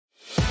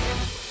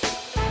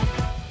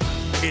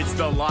It's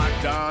the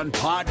Locked On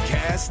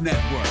Podcast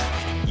Network,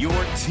 your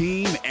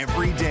team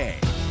every day.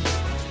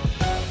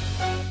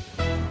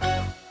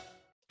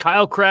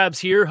 Kyle Krabs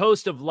here,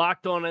 host of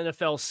Locked On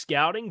NFL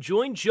Scouting.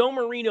 Join Joe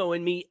Marino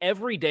and me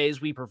every day as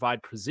we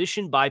provide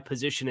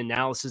position-by-position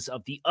analysis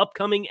of the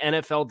upcoming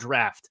NFL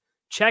Draft.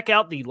 Check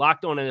out the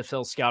Locked On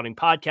NFL Scouting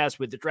podcast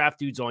with the Draft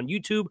Dudes on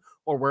YouTube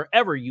or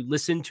wherever you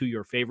listen to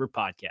your favorite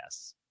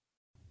podcasts.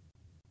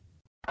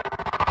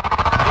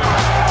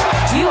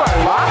 You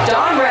are Locked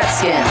On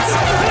Redskins,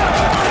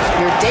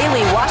 your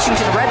daily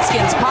Washington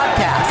Redskins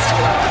podcast,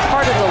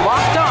 part of the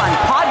Locked On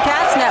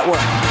Podcast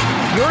Network,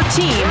 your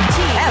team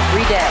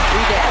every day.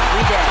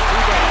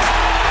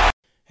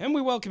 And we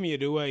welcome you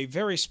to a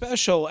very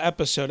special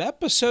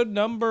episode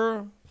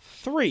number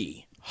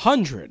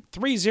 300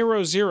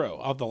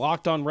 of the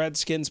Locked On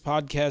Redskins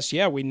podcast.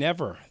 Yeah, we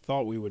never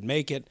thought we would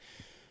make it.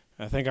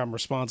 I think I'm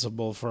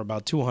responsible for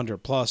about 200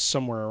 plus,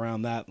 somewhere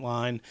around that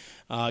line.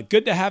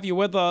 Good to have you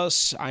with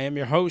us. I am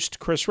your host,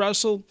 Chris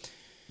Russell.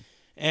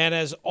 And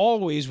as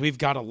always, we've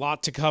got a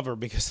lot to cover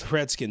because the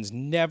Redskins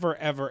never,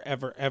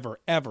 ever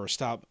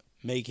stop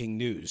making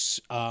news.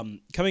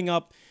 Coming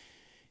up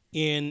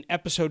in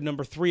episode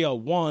number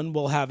 301,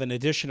 we'll have an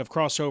edition of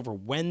Crossover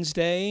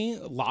Wednesday,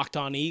 Locked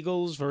On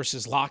Eagles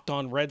versus Locked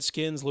On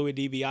Redskins. Louis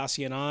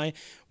DiBiase and I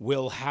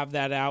will have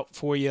that out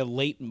for you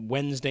late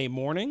Wednesday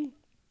morning.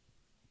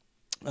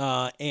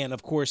 And,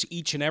 of course,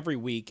 each and every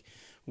week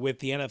with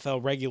the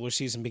NFL regular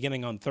season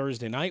beginning on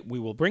Thursday night, we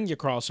will bring you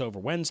Crossover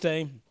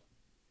Wednesday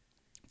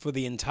for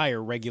the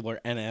entire regular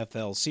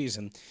NFL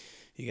season.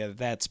 You get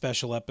that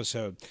special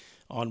episode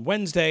on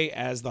Wednesday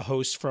as the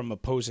hosts from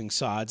opposing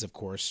sides, of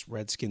course,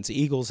 Redskins,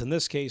 Eagles, in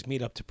this case,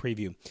 meet up to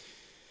preview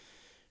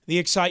the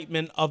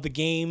excitement of the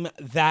game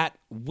that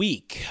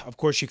week. Of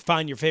course, you can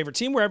find your favorite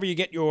team wherever you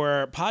get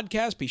your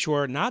podcast. Be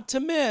sure not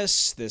to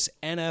miss this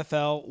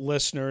NFL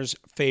listeners'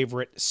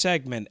 favorite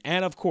segment.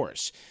 And, of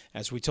course,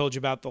 as we told you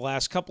about the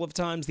last couple of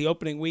times, the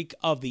opening week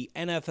of the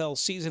NFL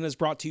season is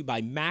brought to you by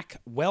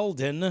Mack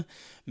Weldon.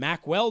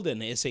 Mack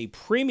Weldon is a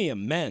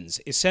premium men's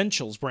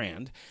essentials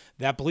brand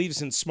that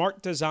believes in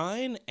smart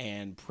design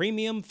and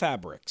premium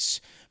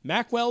fabrics.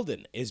 Mack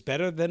Weldon is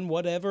better than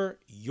whatever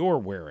you're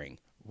wearing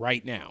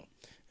right now.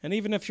 And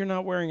even if you're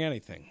not wearing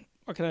anything,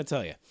 what can I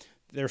tell you?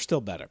 They're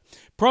still better.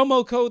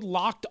 Promo code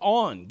LOCKED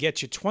ON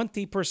gets you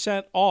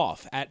 20%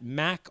 off at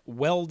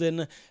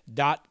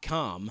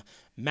MackWeldon.com.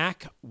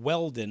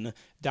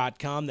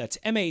 MackWeldon.com. That's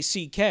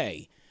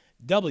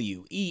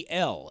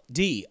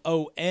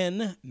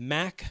MackWeldon,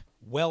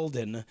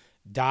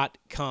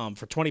 MackWeldon.com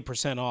for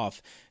 20%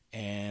 off.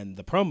 And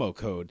the promo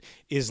code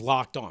is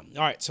LOCKED ON.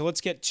 All right, so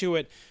let's get to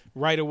it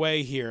right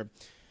away here.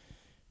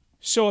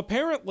 So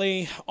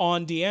apparently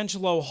on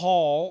D'Angelo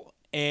Hall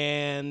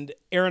and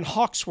Aaron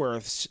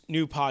Hawksworth's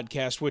new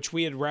podcast, which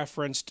we had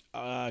referenced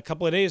a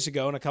couple of days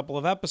ago and a couple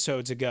of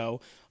episodes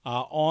ago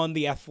on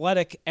the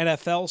Athletic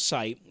NFL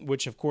site,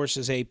 which of course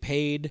is a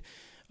paid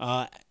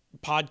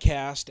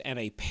podcast and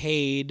a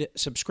paid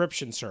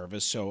subscription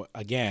service. So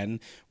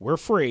again, we're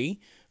free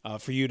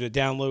for you to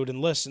download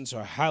and listen. So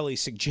I highly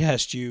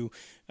suggest you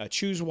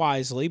choose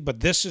wisely.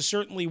 But this is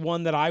certainly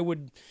one that I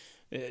would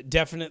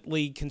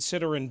definitely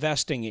consider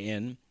investing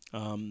in.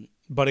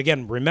 But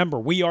again, remember,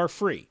 we are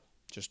free.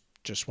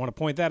 Just want to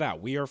point that out.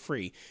 We are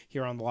free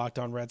here on the Locked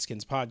On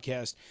Redskins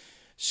podcast.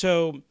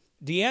 So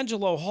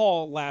D'Angelo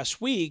Hall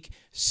last week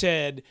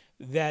said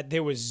that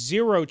there was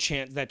zero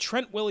chance, that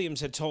Trent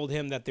Williams had told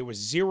him that there was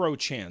zero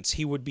chance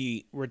he would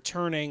be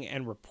returning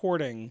and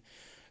reporting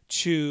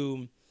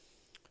to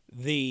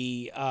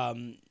the,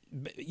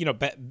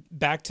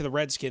 back to the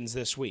Redskins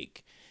this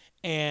week.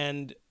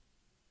 And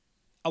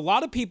a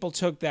lot of people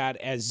took that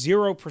as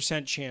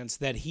 0% chance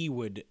that he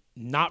would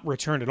not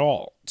return at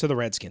all to the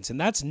Redskins. And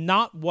that's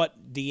not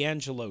what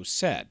D'Angelo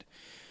said.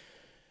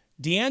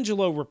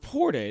 D'Angelo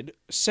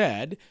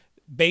said,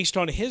 based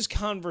on his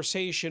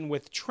conversation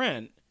with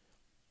Trent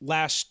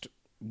last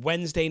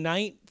Wednesday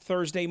night,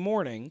 Thursday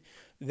morning,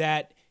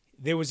 that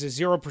there was a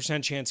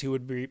 0% chance he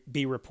would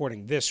be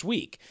reporting this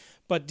week.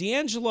 But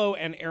D'Angelo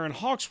and Aaron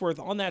Hawksworth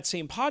on that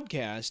same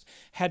podcast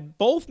had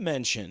both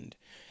mentioned,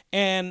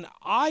 and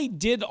I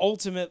did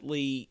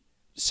ultimately,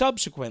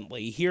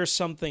 subsequently, hear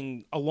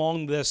something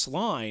along this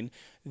line,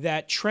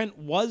 that Trent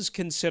was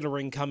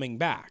considering coming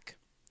back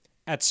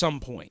at some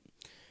point.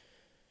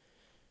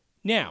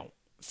 Now,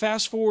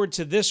 fast forward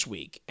to this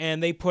week,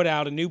 and they put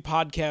out a new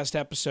podcast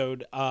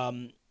episode.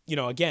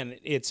 Again,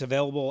 it's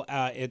available.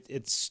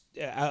 It's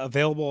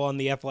available on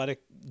the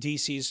Athletic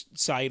DC's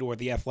site or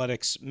the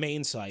Athletics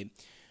main site.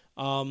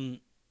 And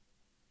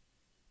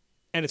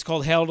it's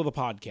called Hail to the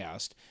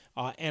Podcast.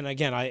 And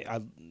again,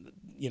 I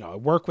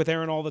work with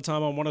Erin all the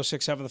time on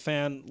 106.7 The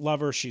Fan. Love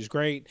her. She's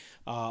great.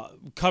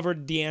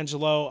 Covered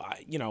D'Angelo.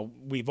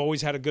 We've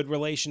always had a good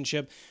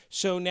relationship.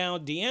 So now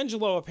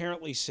D'Angelo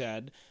apparently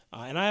said,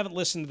 and I haven't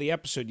listened to the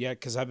episode yet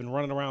because I've been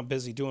running around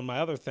busy doing my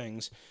other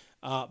things,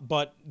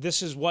 but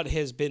this is what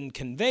has been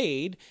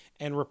conveyed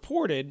and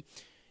reported,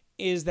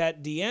 is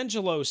that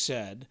D'Angelo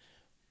said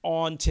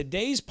on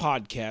today's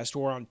podcast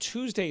or on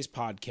Tuesday's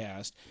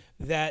podcast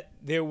that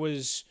there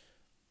was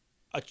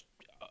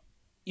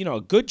a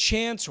good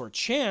chance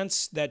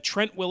that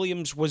Trent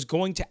Williams was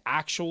going to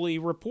actually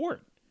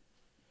report.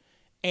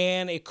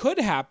 And it could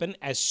happen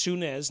as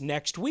soon as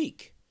next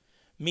week,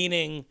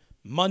 meaning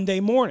Monday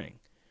morning,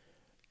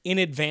 in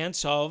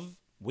advance of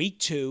week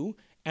 2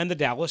 and the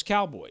Dallas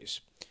Cowboys.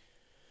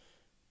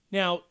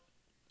 Now,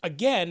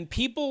 again,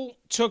 people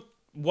took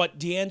what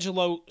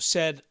D'Angelo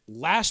said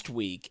last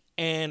week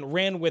and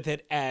ran with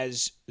it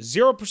as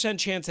 0%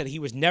 chance that he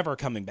was never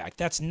coming back.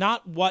 That's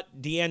not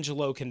what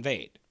D'Angelo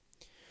conveyed.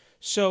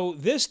 So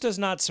this does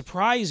not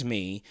surprise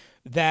me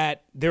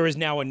that there is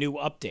now a new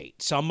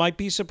update. Some might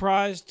be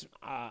surprised.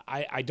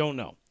 I don't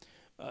know.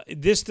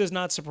 This does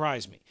not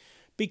surprise me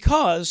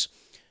because,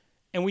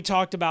 and we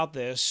talked about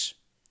this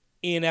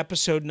in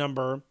episode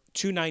number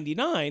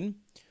 299,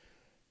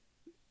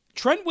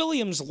 Trent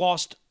Williams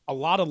lost a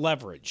lot of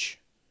leverage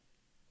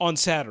on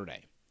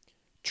Saturday.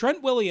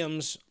 Trent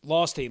Williams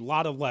lost a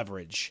lot of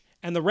leverage,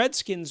 and the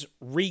Redskins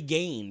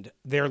regained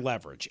their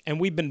leverage.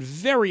 And we've been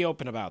very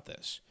open about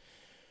this.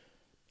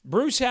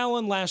 Bruce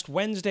Allen last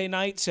Wednesday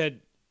night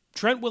said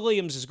Trent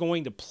Williams is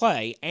going to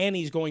play, and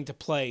he's going to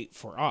play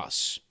for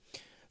us.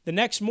 The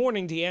next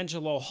morning,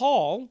 D'Angelo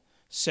Hall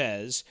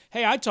says,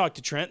 hey, I talked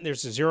to Trent, and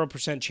there's a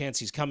 0% chance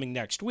he's coming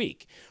next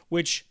week,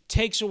 which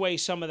takes away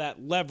some of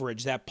that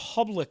leverage, that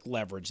public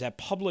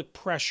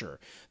pressure,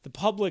 the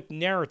public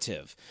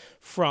narrative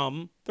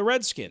from the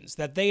Redskins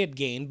that they had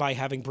gained by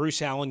having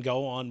Bruce Allen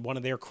go on one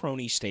of their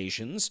crony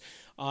stations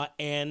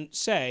and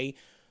say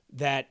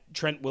that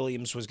Trent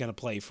Williams was going to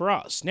play for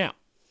us. Now,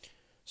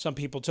 some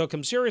people took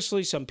him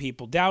seriously. Some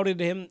people doubted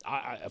him.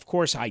 Of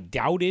course, I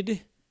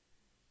doubted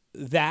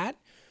that.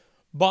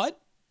 But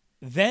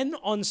then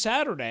on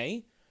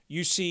Saturday,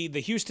 you see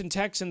the Houston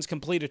Texans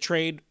complete a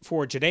trade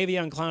for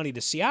Jadeveon Clowney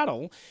to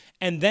Seattle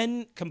and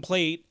then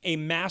complete a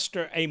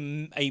monster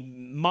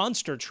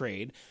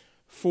trade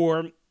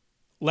for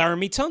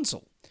Laramie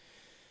Tunsil.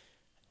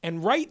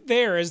 And right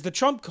there is the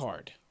trump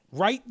card.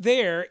 Right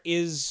there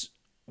is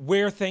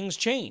where things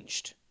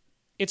changed.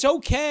 It's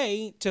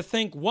okay to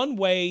think one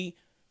way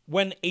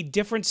when a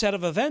different set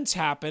of events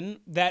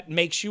happen that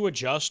makes you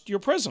adjust your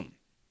prism.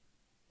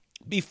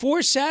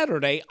 Before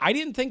Saturday, I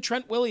didn't think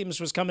Trent Williams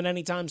was coming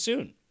anytime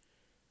soon.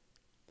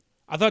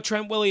 I thought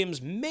Trent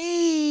Williams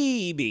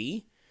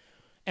maybe,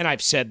 and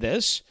I've said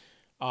this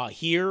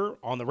here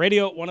on the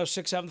radio at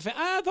 106.7,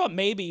 I thought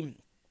maybe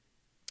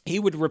he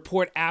would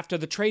report after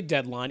the trade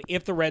deadline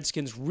if the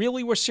Redskins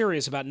really were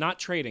serious about not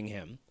trading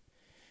him,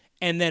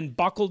 and then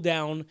buckled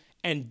down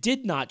and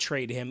did not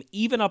trade him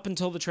even up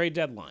until the trade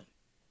deadline.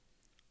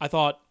 I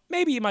thought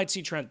maybe you might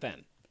see Trent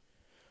then.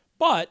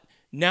 But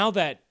now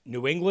that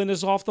New England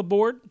is off the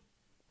board,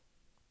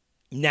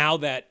 now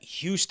that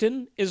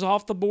Houston is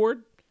off the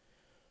board,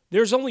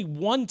 there's only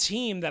one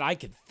team that I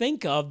could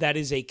think of that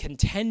is a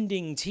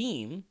contending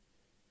team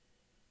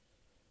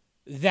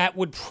that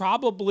would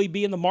probably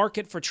be in the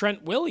market for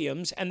Trent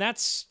Williams, and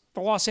that's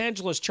the Los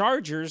Angeles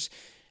Chargers.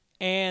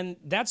 And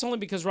that's only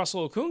because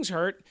Russell Okung's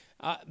hurt,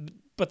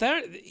 but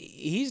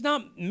he's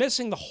not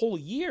missing the whole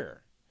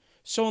year.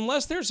 So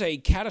unless there's a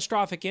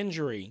catastrophic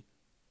injury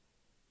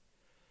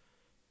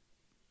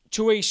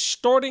to a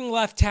starting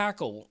left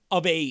tackle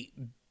of a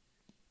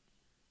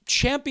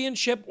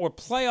championship or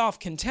playoff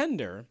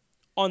contender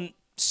on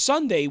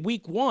Sunday,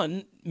 week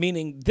 1,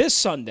 meaning this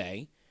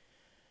Sunday,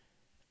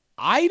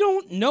 I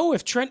don't know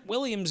if Trent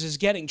Williams is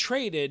getting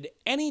traded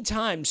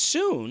anytime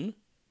soon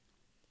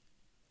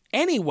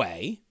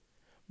anyway.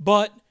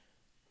 But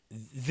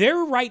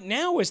there right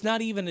now is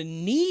not even a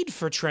need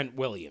for Trent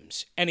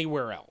Williams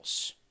anywhere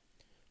else,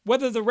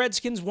 whether the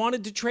Redskins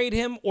wanted to trade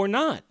him or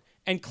not.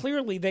 And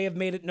clearly they have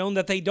made it known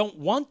that they don't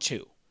want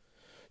to.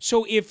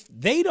 So if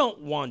they don't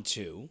want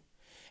to,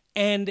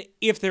 and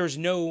if there's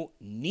no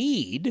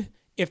need,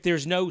 if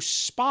there's no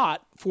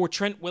spot for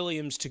Trent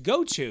Williams to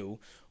go to,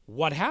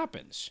 what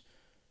happens?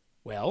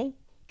 Well,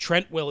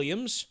 Trent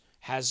Williams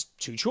has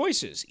two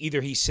choices.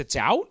 Either he sits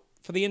out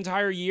for the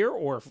entire year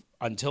or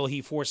until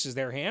he forces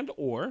their hand,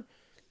 or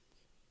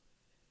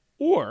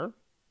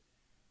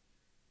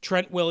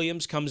Trent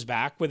Williams comes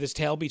back with his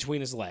tail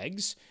between his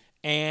legs,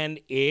 and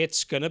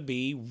it's going to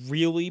be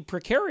really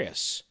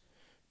precarious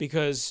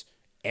because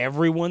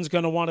everyone's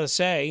going to want to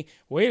say,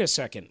 wait a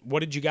second, what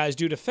did you guys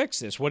do to fix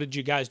this? What did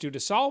you guys do to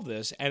solve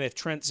this? And if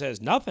Trent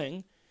says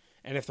nothing,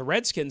 and if the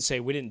Redskins say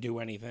we didn't do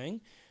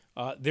anything,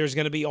 there's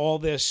going to be all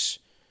this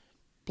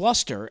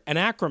bluster and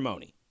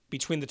acrimony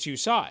between the two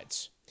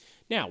sides.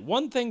 Now,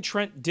 one thing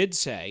Trent did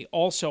say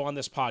also on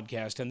this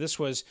podcast, and this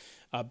was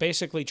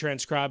basically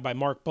transcribed by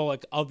Mark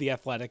Bullock of The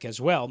Athletic as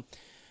well,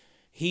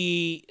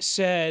 he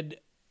said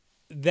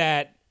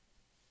that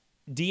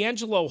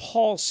D'Angelo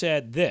Hall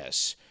said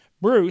this: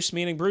 Bruce,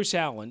 meaning Bruce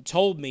Allen,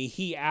 told me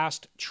he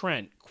asked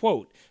Trent,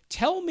 quote,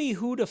 tell me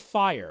who to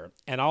fire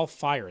and I'll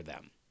fire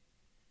them.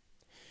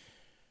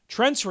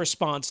 Trent's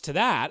response to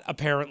that,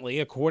 apparently,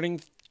 according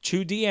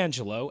to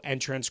D'Angelo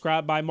and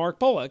transcribed by Mark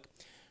Bullock,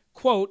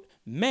 quote,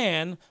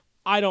 man,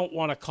 I don't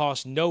want to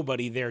cost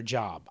nobody their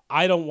job.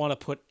 I don't want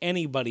to put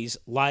anybody's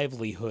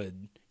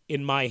livelihood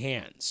in my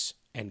hands,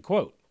 end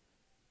quote.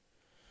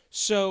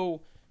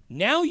 So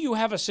now you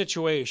have a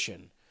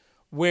situation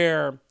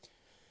where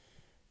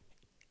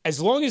as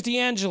long as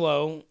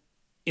D'Angelo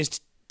is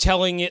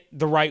telling it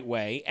the right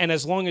way, and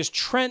as long as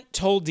Trent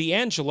told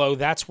D'Angelo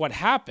that's what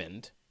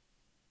happened,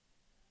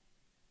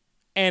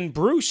 and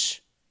Bruce,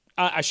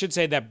 I should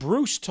say that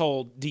Bruce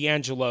told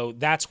D'Angelo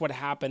that's what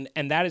happened,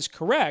 and that is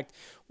correct,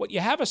 what you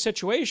have a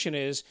situation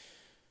is,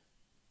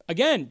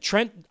 again,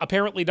 Trent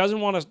apparently doesn't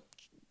want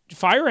to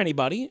fire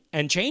anybody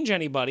and change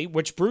anybody,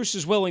 which Bruce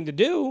is willing to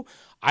do.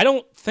 I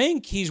don't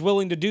think he's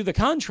willing to do the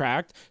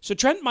contract, so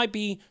Trent might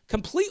be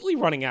completely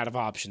running out of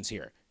options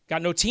here.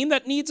 Got no team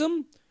that needs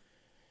him,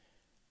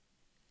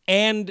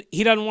 and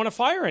he doesn't want to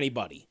fire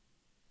anybody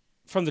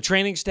from the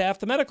training staff,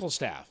 the medical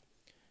staff.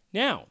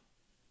 Now,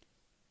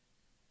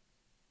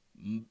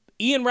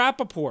 Ian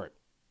Rappaport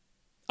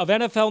of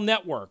NFL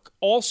Network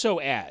also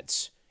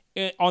adds,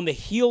 on the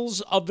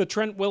heels of the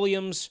Trent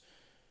Williams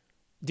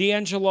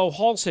D'Angelo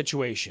Hall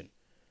situation,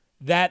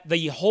 that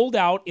the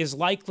holdout is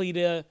likely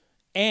to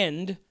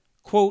end,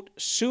 quote,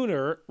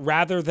 sooner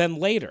rather than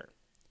later.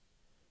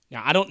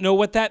 Now, I don't know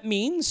what that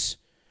means.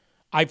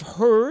 I've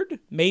heard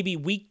maybe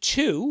week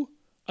 2,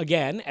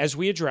 again, as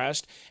we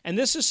addressed, and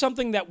this is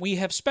something that we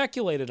have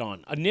speculated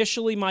on.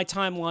 Initially, my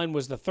timeline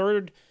was the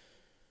third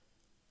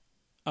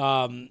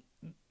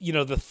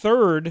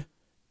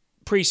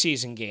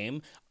preseason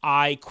game.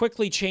 I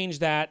quickly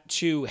changed that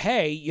to,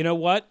 hey, you know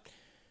what?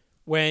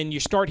 When you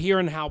start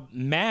hearing how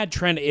mad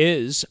Trent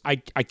is, I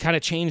kind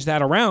of changed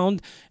that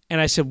around, and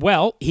I said,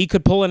 well, he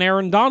could pull an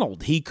Aaron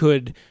Donald. He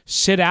could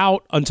sit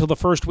out until the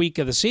first week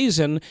of the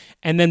season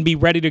and then be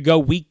ready to go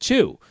week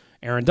 2.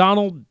 Aaron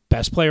Donald,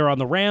 best player on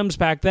the Rams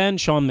back then,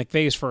 Sean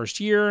McVay's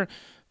first year,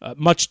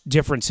 much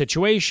different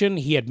situation.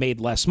 He had made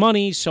less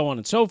money, so on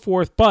and so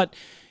forth, but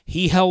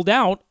he held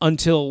out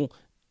until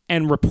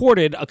and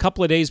reported a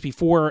couple of days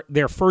before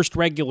their first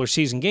regular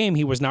season game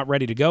he was not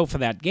ready to go for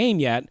that game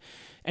yet.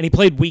 And he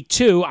played week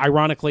 2,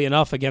 ironically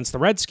enough, against the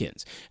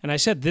Redskins. And I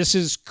said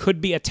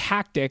could be a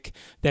tactic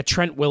that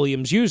Trent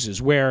Williams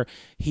uses, where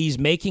he's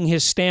making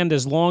his stand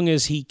as long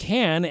as he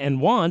can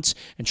and wants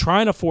and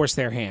trying to force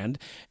their hand.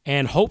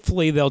 And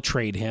hopefully they'll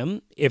trade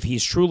him if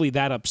he's truly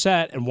that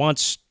upset and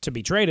wants to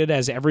be traded,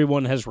 as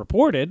everyone has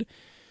reported.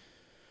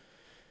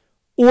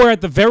 Or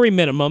at the very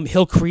minimum,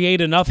 he'll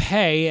create enough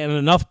hay and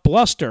enough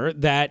bluster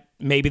that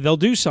maybe they'll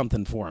do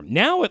something for him.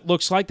 Now it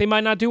looks like they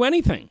might not do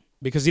anything,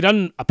 because he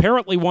doesn't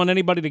apparently want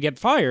anybody to get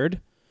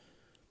fired,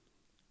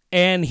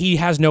 and he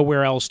has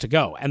nowhere else to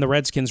go, and the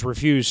Redskins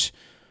refuse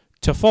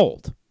to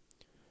fold.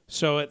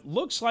 So it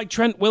looks like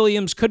Trent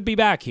Williams could be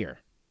back here.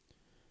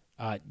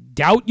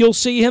 Doubt you'll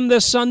see him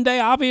this Sunday,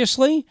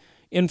 obviously,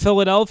 in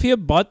Philadelphia,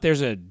 but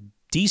there's a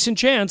decent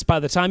chance by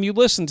the time you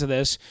listen to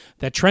this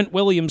that Trent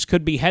Williams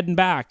could be heading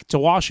back to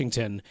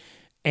Washington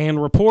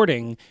and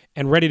reporting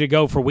and ready to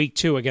go for week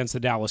 2 against the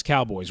Dallas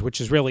Cowboys, which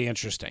is really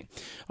interesting.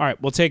 All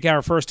right, we'll take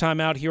our first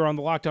time out here on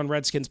the Locked On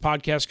Redskins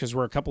podcast because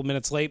we're a couple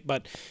minutes late,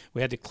 but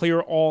we had to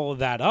clear all of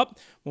that up.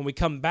 When we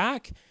come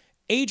back,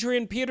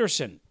 Adrian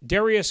Peterson,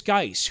 Darius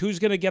Geis, who's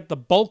going to get the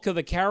bulk of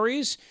the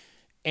carries,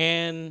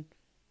 and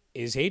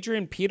is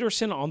Adrian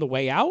Peterson on the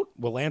way out?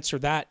 We'll answer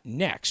that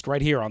next,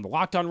 right here on the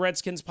Locked On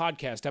Redskins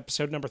podcast,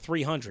 episode number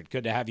 300.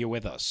 Good to have you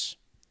with us.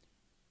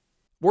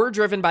 We're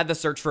driven by the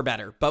search for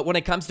better, but when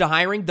it comes to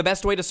hiring, the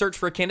best way to search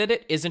for a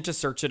candidate isn't to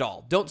search at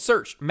all. Don't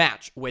search,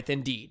 match with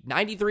Indeed.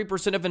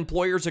 93% of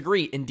employers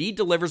agree Indeed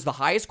delivers the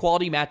highest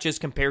quality matches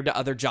compared to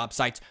other job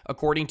sites,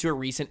 according to a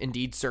recent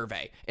Indeed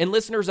survey. And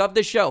listeners of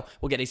this show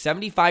will get a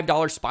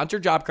 $75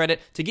 sponsored job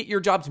credit to get your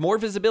jobs more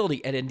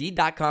visibility at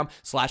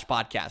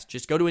Indeed.com/podcast.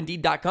 Just go to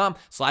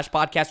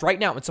Indeed.com/podcast right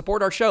now and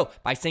support our show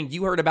by saying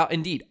you heard about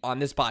Indeed on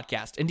this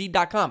podcast.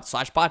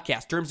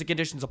 Indeed.com/podcast. Terms and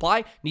conditions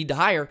apply. Need to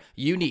hire?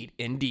 You need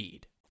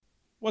Indeed.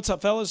 What's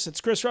up, fellas?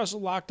 It's Chris Russell,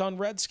 Locked On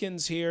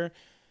Redskins here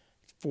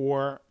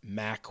for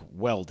Mack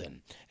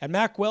Weldon. At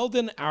Mack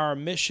Weldon, our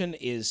mission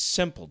is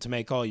simple: to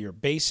make all your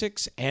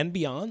basics and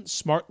beyond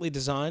smartly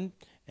designed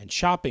and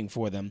shopping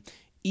for them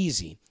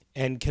easy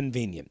and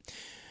convenient.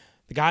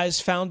 The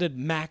guys founded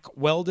Mack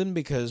Weldon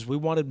because we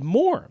wanted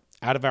more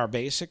out of our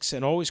basics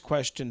and always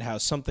questioned how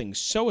something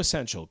so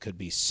essential could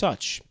be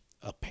such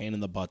a pain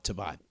in the butt to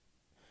buy.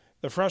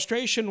 The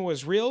frustration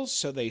was real,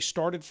 so they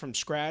started from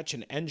scratch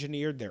and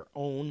engineered their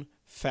own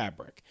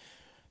fabric.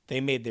 They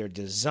made their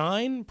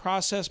design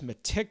process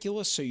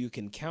meticulous so you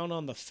can count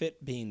on the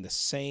fit being the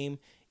same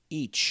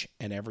each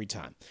and every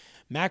time.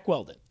 Mack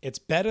Weldon, it's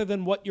better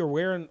than what you're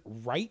wearing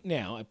right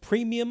now, a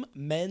premium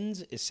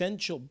men's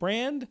essential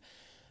brand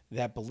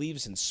that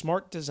believes in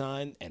smart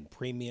design and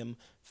premium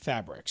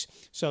fabrics.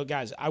 So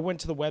guys, I went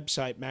to the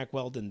website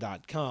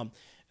mackweldon.com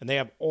and they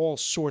have all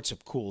sorts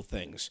of cool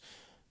things.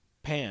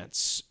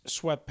 Pants,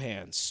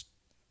 sweatpants,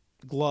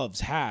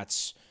 gloves,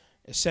 hats,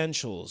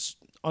 essentials,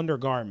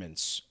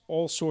 undergarments,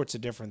 all sorts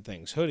of different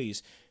things,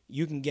 hoodies.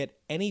 You can get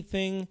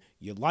anything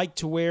you like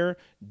to wear,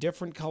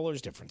 different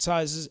colors, different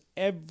sizes.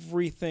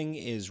 Everything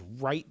is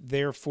right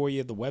there for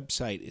you. The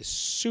website is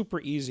super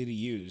easy to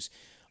use.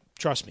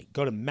 Trust me,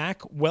 go to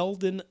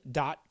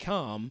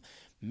MacWeldon.com.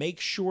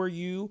 Make sure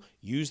you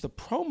use the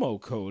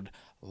promo code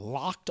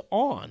locked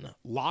on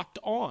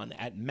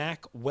at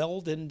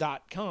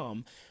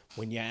MacWeldon.com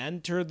when you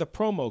enter the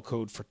promo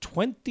code for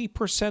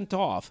 20%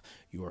 off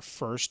your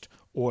first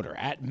order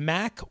at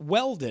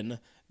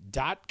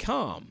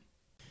MacWeldon.com.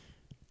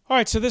 All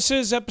right, so this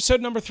is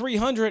episode number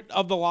 300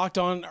 of the Locked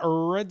On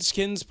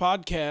Redskins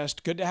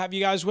podcast. Good to have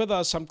you guys with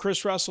us. I'm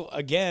Chris Russell.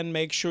 Again,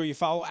 make sure you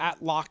follow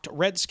at Locked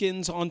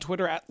Redskins on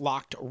Twitter, at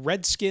Locked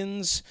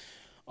Redskins,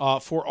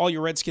 for all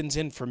your Redskins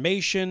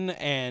information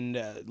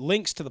and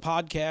links to the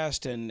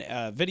podcast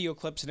and video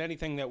clips and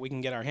anything that we can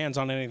get our hands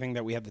on, anything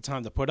that we have the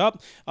time to put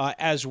up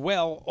as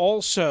well.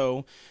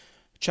 Also,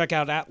 check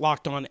out at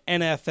Locked On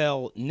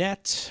NFL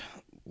Net,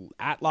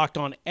 at Locked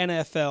On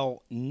NFL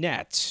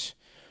Net,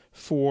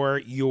 for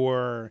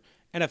your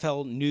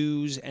NFL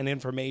news and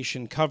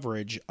information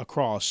coverage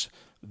across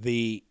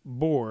the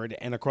board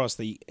and across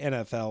the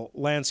NFL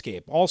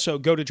landscape. Also,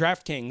 go to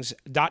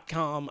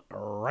DraftKings.com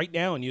right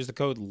now and use the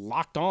code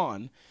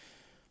LOCKEDON,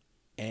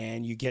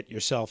 and you get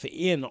yourself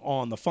in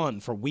on the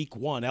fun for Week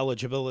 1.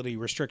 Eligibility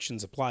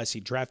restrictions apply.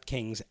 See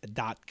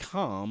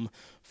DraftKings.com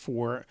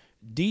for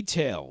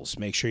details.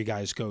 Make sure you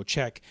guys go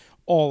check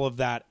all of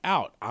that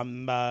out.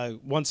 I'm,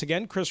 once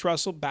again, Chris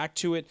Russell, back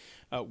to it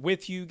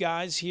with you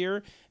guys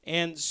here.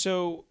 And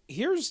so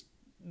here's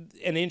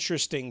an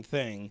interesting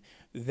thing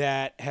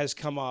that has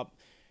come up.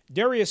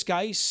 Darius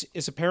Geis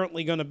is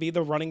apparently going to be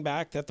the running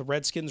back that the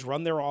Redskins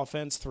run their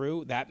offense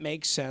through. That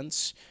makes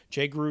sense.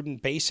 Jay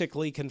Gruden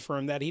basically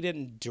confirmed that. He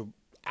didn't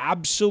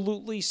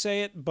absolutely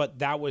say it, but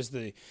that was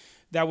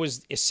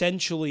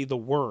essentially the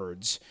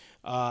words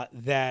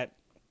that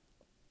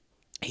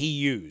he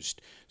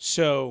used.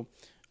 So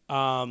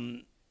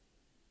the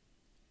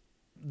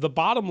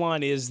bottom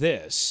line is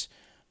this.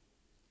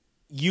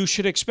 You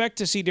should expect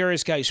to see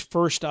Darius Geis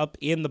first up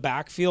in the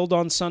backfield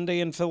on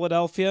Sunday in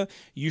Philadelphia.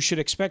 You should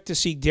expect to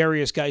see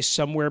Darius Geis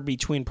somewhere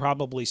between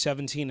probably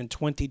 17 and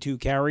 22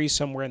 carries,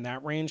 somewhere in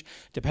that range,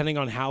 depending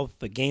on how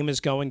the game is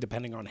going,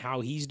 depending on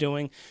how he's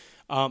doing.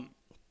 I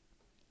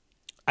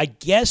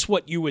guess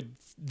what you would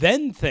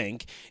then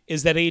think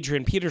is that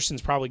Adrian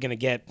Peterson's probably going to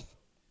get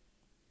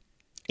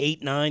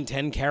 8, 9,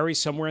 10 carries,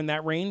 somewhere in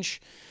that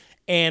range.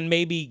 And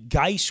maybe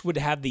Geis would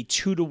have the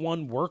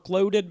 2-to-1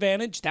 workload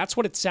advantage. That's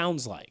what it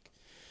sounds like.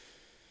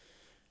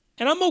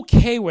 And I'm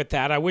okay with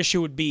that. I wish it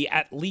would be,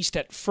 at least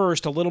at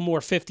first, a little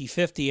more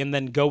 50-50 and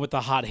then go with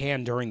the hot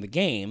hand during the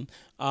game.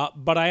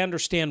 But I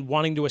understand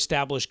wanting to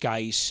establish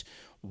Geis,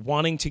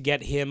 wanting to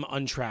get him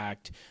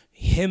untracked,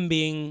 him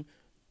being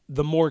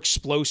the more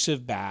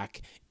explosive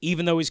back,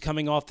 even though he's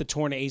coming off the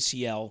torn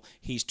ACL.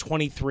 He's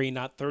 23,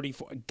 not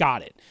 34.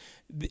 Got it.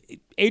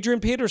 Adrian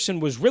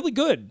Peterson was really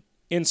good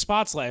in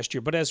spots last year,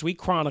 but as we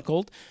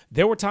chronicled,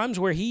 there were times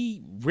where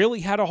he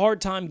really had a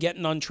hard time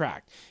getting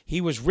untracked.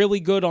 He was really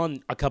good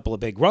on a couple of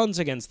big runs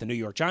against the New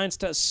York Giants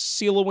to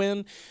seal a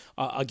win,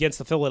 against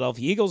the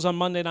Philadelphia Eagles on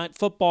Monday Night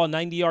Football, a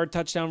 90-yard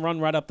touchdown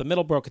run right up the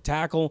middle, broke a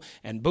tackle,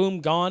 and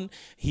boom, gone.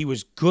 He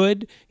was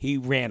good. He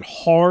ran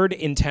hard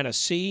in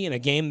Tennessee in a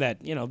game that,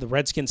 the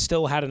Redskins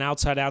still had an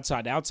outside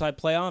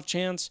playoff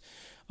chance.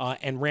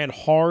 And ran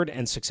hard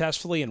and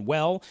successfully and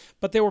well.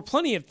 But there were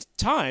plenty of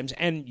times,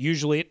 and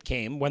usually it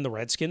came when the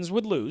Redskins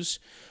would lose,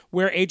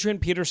 where Adrian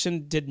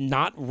Peterson did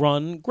not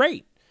run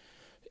great.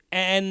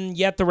 And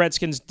yet the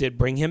Redskins did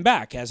bring him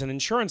back as an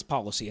insurance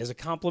policy, as a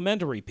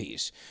complimentary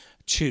piece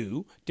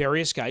to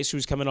Darius Geis,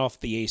 who's coming off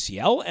the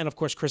ACL, and, of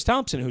course, Chris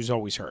Thompson, who's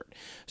always hurt.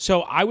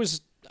 So I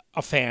was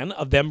a fan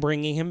of them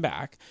bringing him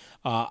back.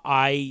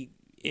 I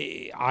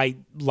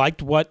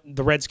liked what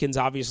the Redskins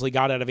obviously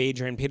got out of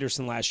Adrian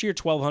Peterson last year,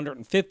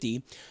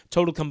 1,250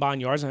 total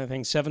combined yards, and I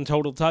think 7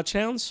 total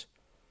touchdowns.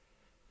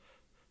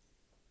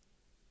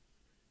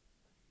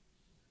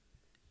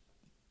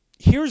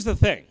 Here's the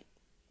thing.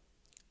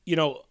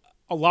 A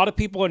lot of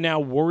people are now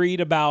worried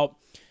about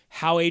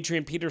how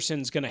Adrian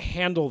Peterson's going to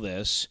handle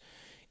this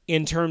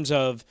in terms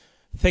of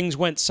things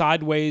went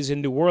sideways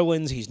in New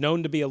Orleans. He's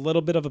known to be a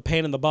little bit of a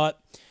pain in the butt.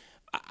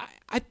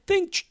 I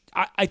think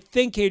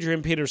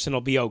Adrian Peterson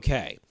will be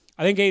okay.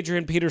 I think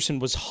Adrian Peterson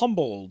was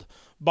humbled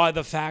by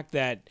the fact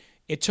that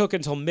it took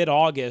until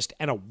mid-August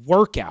and a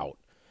workout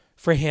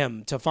for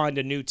him to find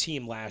a new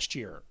team last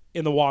year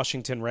in the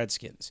Washington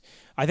Redskins.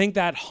 I think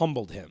that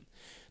humbled him.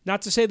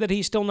 Not to say that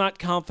he's still not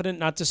confident,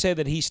 not to say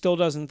that he still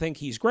doesn't think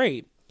he's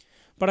great,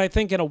 but I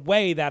think in a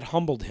way that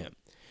humbled him.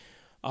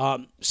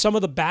 Some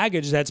of the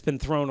baggage that's been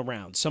thrown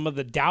around, some of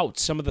the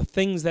doubts, some of the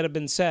things that have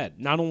been said,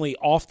 not only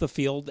off the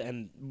field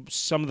and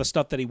some of the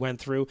stuff that he went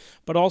through,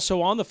 but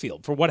also on the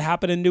field for what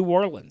happened in New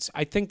Orleans.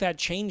 I think that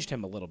changed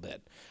him a little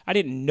bit. I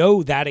didn't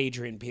know that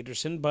Adrian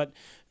Peterson, but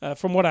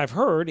from what I've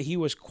heard, he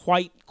was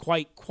quite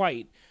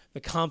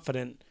the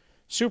confident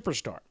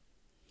superstar.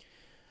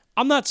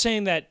 I'm not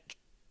saying that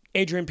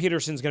Adrian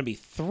Peterson's going to be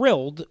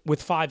thrilled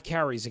with 5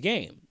 carries a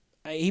game.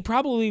 He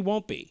probably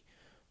won't be.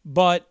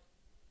 But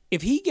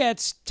if he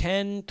gets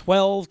 10,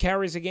 12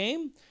 carries a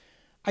game,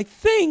 I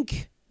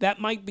think that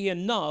might be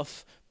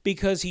enough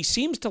because he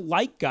seems to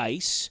like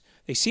Geis.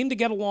 They seem to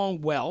get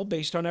along well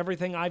based on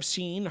everything I've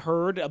seen,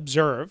 heard,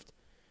 observed.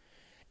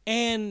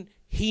 And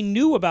he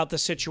knew about the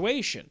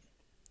situation,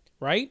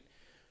 right?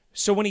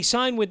 So when he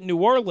signed with New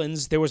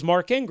Orleans, there was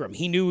Mark Ingram.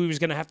 He knew he was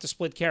going to have to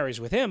split carries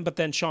with him, but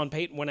then Sean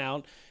Payton went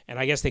out, and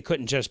I guess they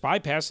couldn't just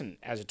bypass, and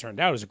as it turned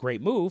out, it was a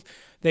great move.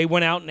 They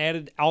went out and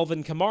added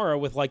Alvin Kamara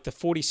with like the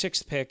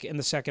 46th pick in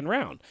the second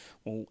round.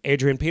 Well,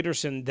 Adrian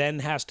Peterson then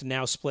has to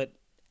now split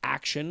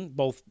action,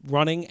 both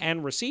running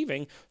and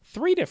receiving,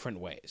 3 different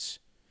ways,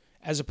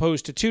 as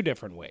opposed to 2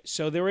 different ways.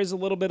 So there is a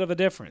little bit of a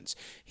difference.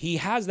 He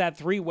has that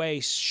 3-way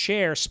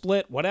share,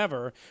 split,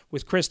 whatever,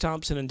 with Chris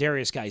Thompson and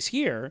Darius Guice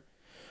here,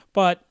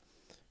 but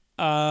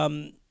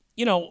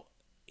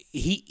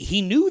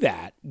he knew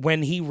that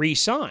when he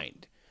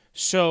re-signed.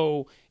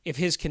 So if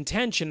his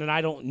contention, and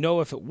I don't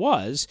know if it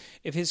was,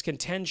 if his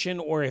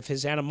contention or if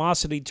his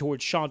animosity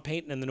towards Sean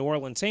Payton and the New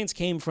Orleans Saints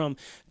came from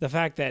the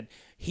fact that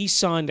he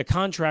signed a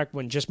contract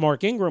when just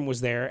Mark Ingram was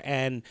there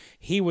and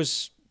he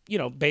was,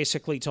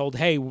 basically told,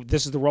 hey,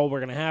 this is the role we're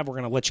going to have. We're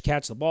going to let you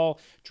catch the ball.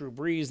 Drew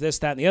Brees, this,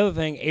 that, and the other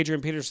thing.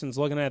 Adrian Peterson's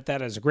looking at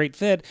that as a great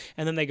fit.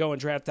 And then they go and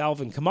draft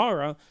Alvin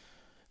Kamara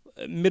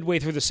midway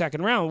through the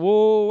second round.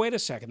 Whoa, wait a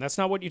second. That's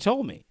not what you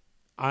told me.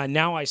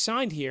 Now I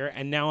signed here,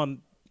 and now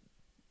I'm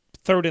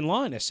third in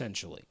line,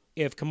 essentially,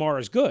 if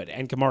Kamara's good.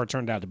 And Kamara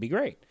turned out to be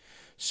great.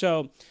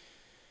 So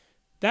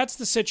that's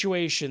the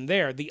situation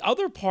there. The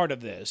other part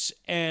of this,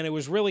 and it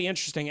was really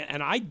interesting,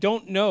 and I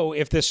don't know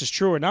if this is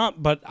true or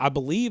not, but I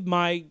believe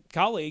my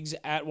colleagues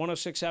at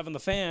 106.7 The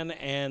Fan,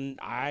 and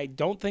I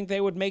don't think they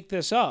would make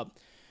this up,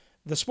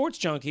 the Sports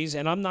Junkies,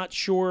 and I'm not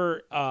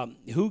sure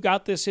who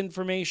got this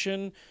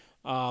information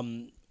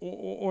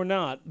or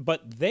not,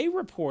 but they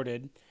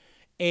reported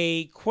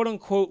a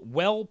quote-unquote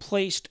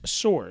well-placed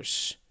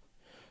source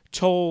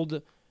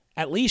told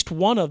at least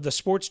one of the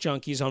Sports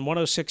Junkies on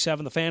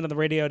 106.7 The Fan and the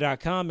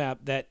radio.com app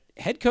that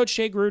head coach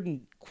Jay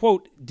Gruden,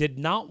 quote, did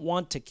not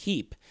want to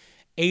keep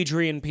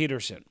Adrian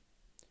Peterson.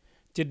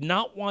 Did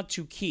not want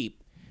to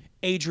keep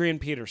Adrian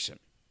Peterson.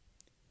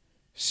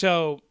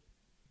 So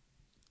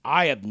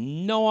I have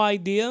no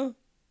idea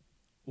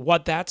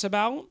what that's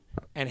about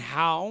and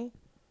how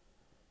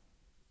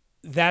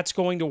that's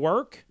going to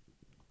work.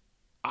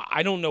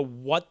 I don't know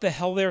what the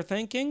hell they're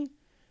thinking.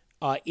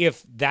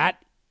 If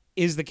that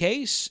is the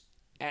case,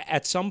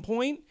 at some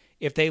point,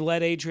 if they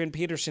let Adrian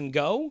Peterson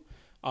go,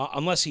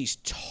 unless he's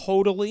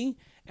totally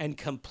and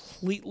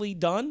completely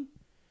done,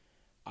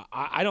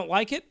 I don't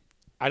like it.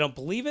 I don't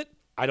believe it.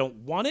 I don't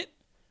want it.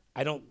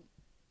 I don't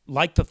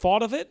like the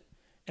thought of it.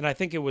 And I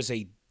think it was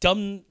a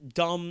dumb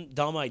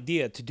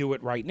idea to do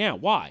it right now.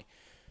 Why?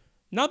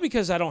 Not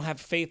because I don't have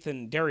faith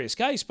in Darius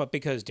Guice, but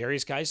because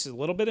Darius Guice has a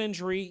little bit of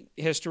injury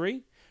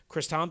history.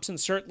 Chris Thompson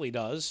certainly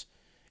does.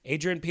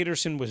 Adrian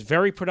Peterson was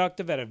very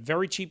productive at a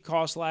very cheap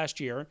cost last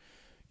year.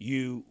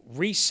 You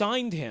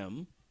re-signed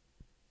him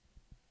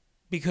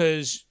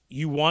because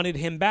you wanted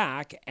him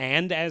back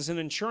and as an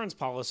insurance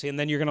policy, and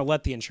then you're going to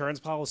let the insurance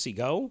policy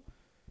go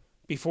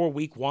before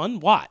week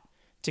 1? What?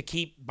 To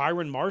keep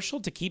Byron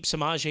Marshall? To keep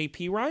Samaje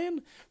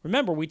Perine?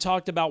 Remember, we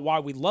talked about why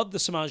we love the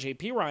Samaje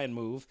Perine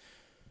move,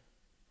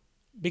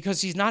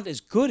 because he's not as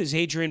good as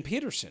Adrian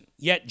Peterson.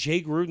 Yet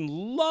Jay Gruden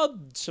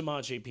loved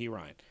Samaje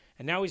Perine,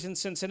 and now he's in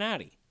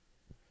Cincinnati.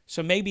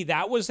 So maybe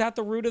that was at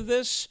the root of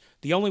this.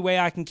 The only way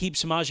I can keep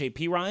Samaje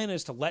Perine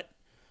is to let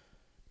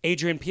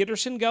Adrian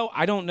Peterson go.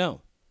 I don't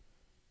know.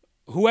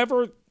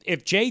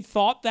 If Jay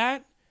thought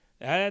that,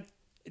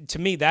 to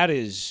me, that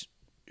is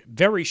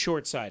very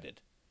short-sighted,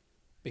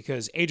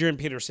 because Adrian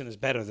Peterson is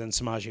better than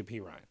Samaje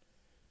Perine.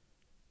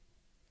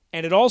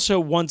 And it also,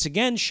 once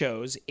again,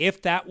 shows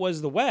if that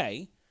was the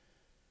way,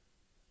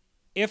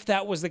 if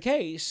that was the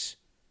case,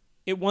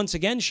 it once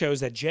again shows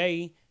that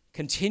Jay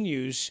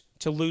continues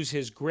to lose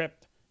his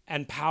grip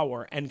and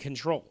power and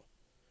control,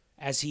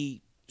 as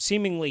he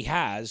seemingly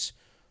has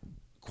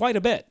quite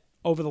a bit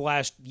over the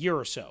last year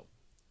or so.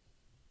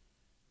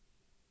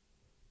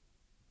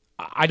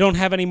 I don't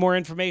have any more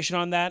information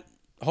on that.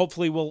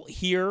 Hopefully we'll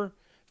hear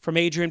from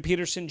Adrian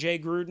Peterson, Jay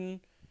Gruden,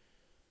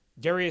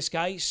 Darius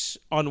Guice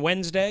on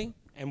Wednesday,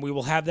 and we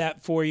will have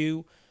that for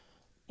you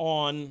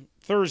on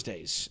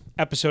Thursday's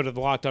episode of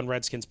the Locked On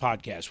Redskins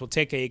podcast. We'll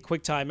take a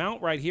quick time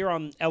out right here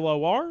on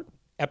LOR,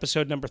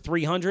 episode number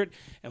 300,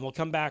 and we'll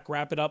come back,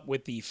 wrap it up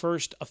with the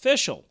first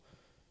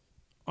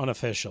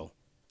unofficial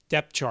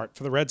depth chart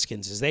for the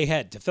Redskins as they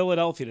head to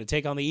Philadelphia to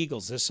take on the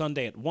Eagles this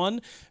Sunday at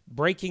 1.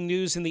 Breaking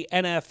news in the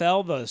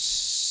NFL,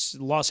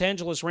 the Los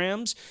Angeles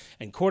Rams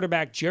and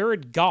quarterback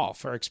Jared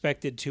Goff are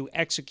expected to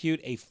execute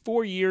a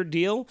 4-year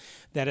deal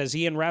that, as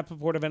Ian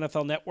Rappaport of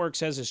NFL Network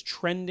says, is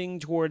trending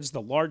towards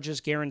the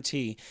largest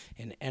guarantee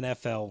in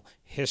NFL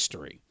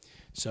history.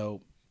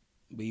 So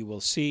we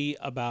will see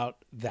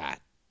about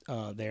that.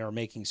 They are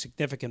making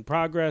significant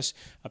progress,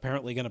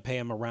 apparently going to pay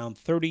him around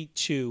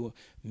 $32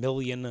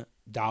 million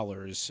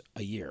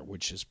a year,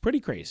 which is pretty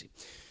crazy.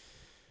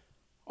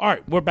 All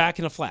right, we're back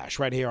in a flash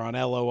right here on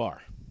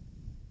LOR.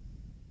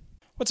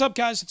 What's up,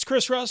 guys? It's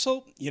Chris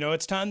Russell. You know,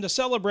 it's time to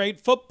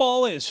celebrate.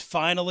 Football is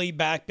finally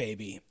back,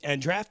 baby.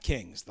 And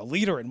DraftKings, the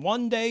leader in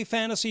one-day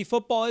fantasy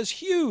football, is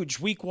huge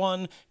Week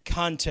 1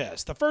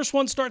 contest. The first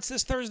one starts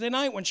this Thursday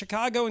night when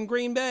Chicago and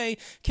Green Bay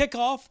kick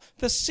off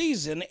the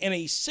season in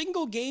a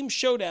single-game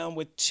showdown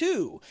with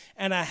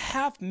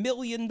 $2.5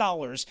 million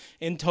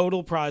in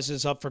total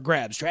prizes up for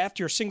grabs. Draft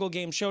your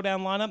single-game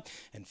showdown lineup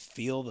and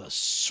feel the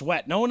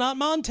sweat. No, not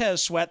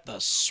Montez sweat, the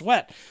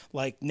sweat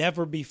like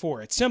never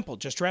before. It's simple.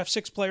 Just draft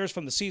 6 players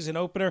from the season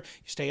opener.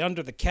 You stay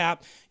under the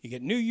cap. You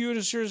get new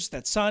users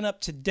that sign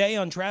up today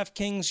on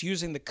DraftKings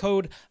using the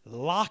code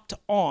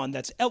LOCKEDON.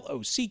 That's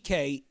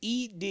LOCKEDON.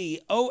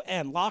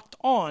 Locked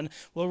On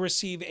will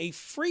receive a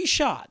free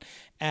shot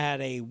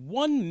at a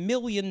 $1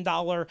 million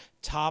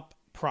top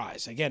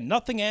prize. Again,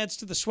 nothing adds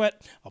to the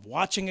sweat of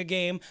watching a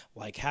game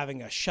like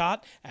having a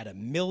shot at $1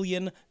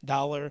 million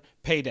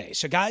payday.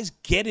 So guys,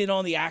 get in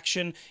on the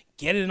action.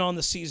 Get in on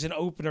the season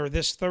opener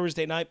this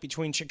Thursday night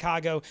between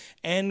Chicago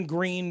and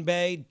Green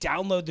Bay.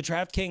 Download the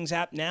DraftKings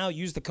app now.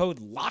 Use the code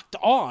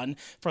LOCKEDON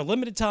for a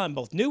limited time.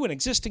 Both new and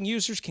existing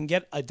users can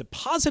get a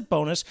deposit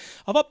bonus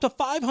of up to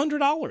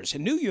 $500.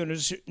 And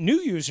new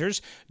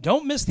users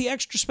don't miss the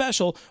extra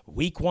special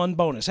Week 1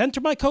 bonus.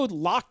 Enter my code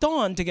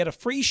LOCKEDON to get a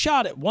free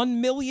shot at $1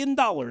 million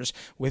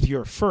with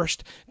your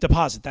first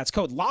deposit. That's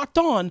code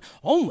LOCKEDON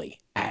only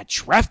at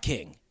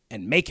DraftKings,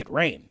 and make it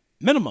rain.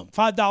 Minimum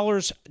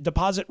 $5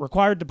 deposit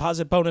required.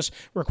 Deposit bonus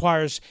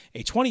requires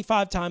a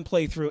 25-time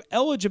playthrough.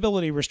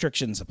 Eligibility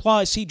restrictions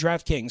apply. See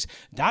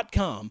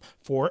DraftKings.com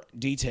for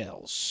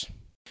details.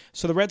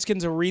 So the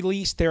Redskins have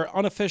released their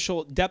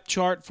unofficial depth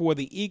chart for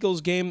the Eagles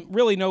game.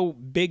 Really no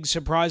big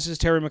surprises.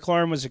 Terry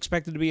McLaurin was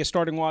expected to be a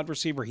starting wide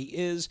receiver. He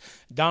is.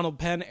 Donald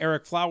Penn,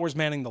 Eric Flowers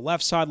manning the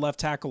left side, left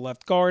tackle,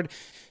 left guard.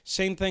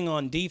 Same thing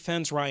on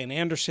defense. Ryan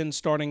Anderson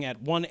starting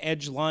at one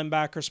edge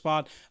linebacker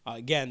spot.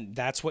 Again,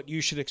 that's what you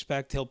should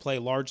expect. He'll play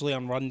largely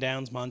on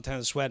rundowns.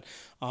 Montez Sweat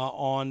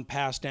on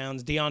pass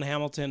downs. Deion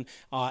Hamilton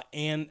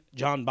and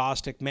John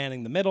Bostic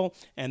manning the middle.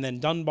 And then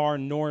Dunbar,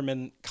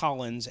 Norman,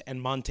 Collins, and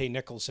Monte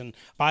Nicholson.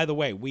 By the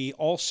way, we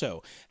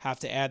also have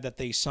to add that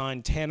they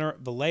signed Tanner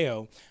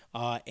Vallejo,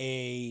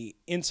 a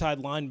inside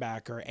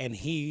linebacker, and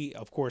he,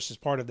 of course, is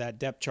part of that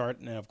depth chart.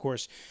 And, of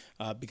course,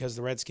 because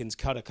the Redskins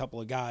cut a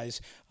couple of guys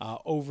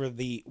over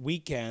the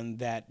weekend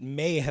that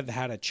may have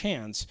had a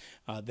chance,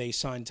 they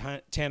signed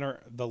Tanner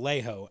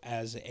Vallejo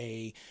as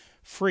a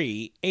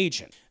free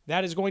agent.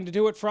 That is going to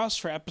do it for us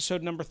for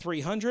episode number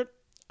 300.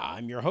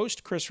 I'm your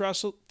host, Chris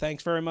Russell.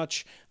 Thanks very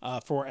much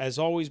for, as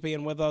always,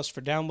 being with us, for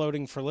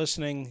downloading, for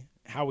listening.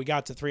 How we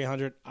got to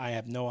 300, I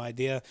have no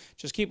idea.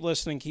 Just keep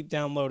listening, keep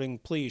downloading.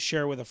 Please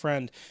share with a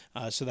friend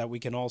so that we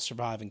can all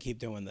survive and keep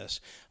doing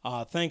this.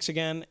 Thanks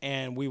again,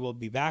 and we will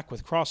be back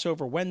with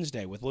Crossover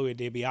Wednesday with Louis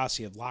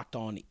DiBiase of Locked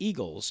On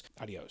Eagles.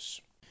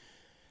 Adios.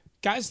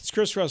 Guys, it's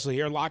Chris Russell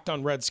here, Locked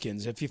On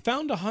Redskins. If you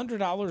found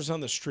 $100 on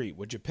the street,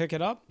 would you pick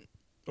it up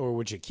or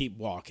would you keep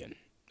walking?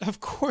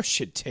 Of course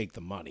you'd take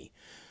the money.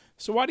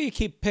 So why do you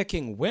keep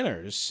picking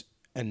winners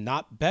and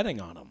not betting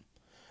on them?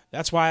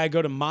 That's why I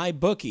go to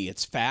MyBookie.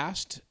 It's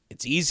fast,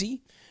 it's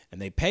easy,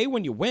 and they pay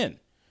when you win.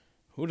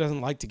 Who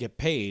doesn't like to get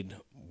paid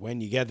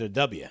when you get a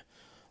W?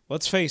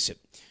 Let's face it,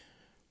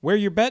 where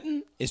you're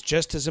betting is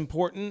just as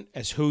important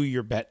as who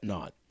you're betting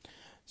on.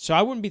 So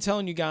I wouldn't be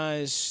telling you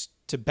guys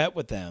to bet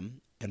with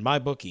them and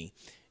MyBookie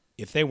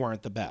if they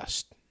weren't the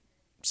best.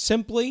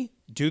 Simply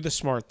do the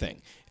smart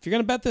thing. If you're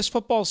going to bet this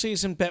football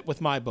season, bet with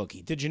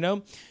MyBookie. Did you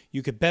know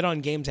you could bet on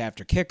games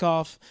after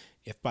kickoff?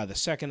 If by the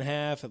second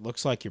half it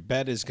looks like your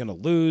bet is going to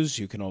lose,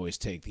 you can always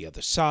take the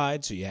other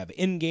side, so you have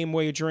in-game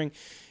wagering.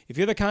 If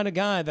you're the kind of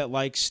guy that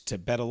likes to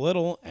bet a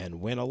little and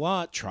win a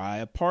lot, try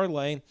a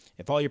parlay.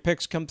 If all your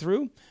picks come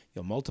through,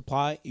 you'll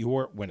multiply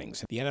your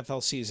winnings. The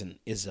NFL season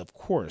is, of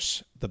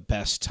course, the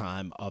best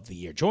time of the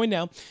year. Join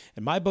now,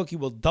 and MyBookie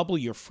will double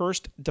your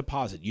first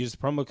deposit. Use the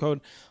promo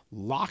code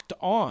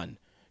LOCKEDON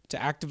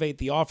to activate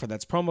the offer.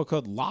 That's promo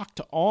code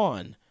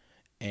LOCKEDON,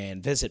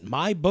 and visit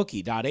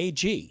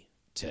mybookie.ag.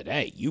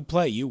 Today, you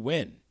play, you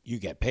win, you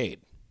get paid.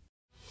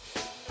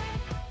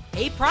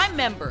 Hey, Prime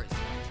members,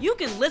 you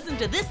can listen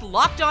to this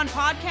Locked On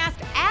podcast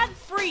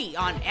ad-free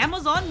on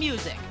Amazon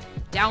Music.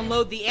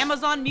 Download the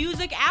Amazon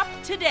Music app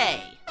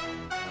today.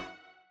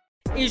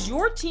 Is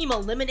your team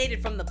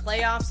eliminated from the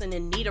playoffs and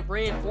in need of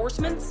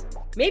reinforcements?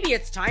 Maybe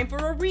it's time for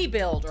a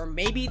rebuild, or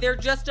maybe they're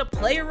just a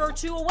player or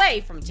two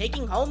away from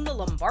taking home the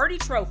Lombardi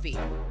Trophy.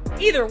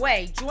 Either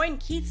way, join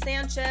Keith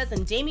Sanchez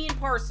and Damian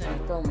Parson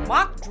for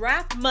Mock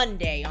Draft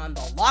Monday on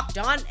the Locked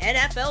On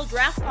NFL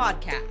Draft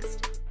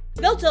Podcast.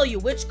 They'll tell you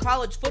which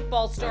college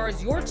football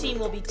stars your team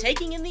will be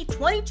taking in the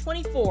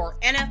 2024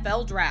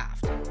 NFL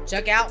Draft.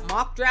 Check out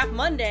Mock Draft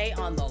Monday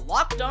on the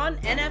Locked On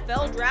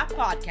NFL Draft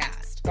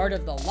Podcast, part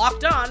of the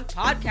Locked On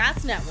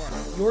Podcast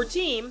Network. Your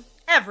team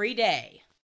every day.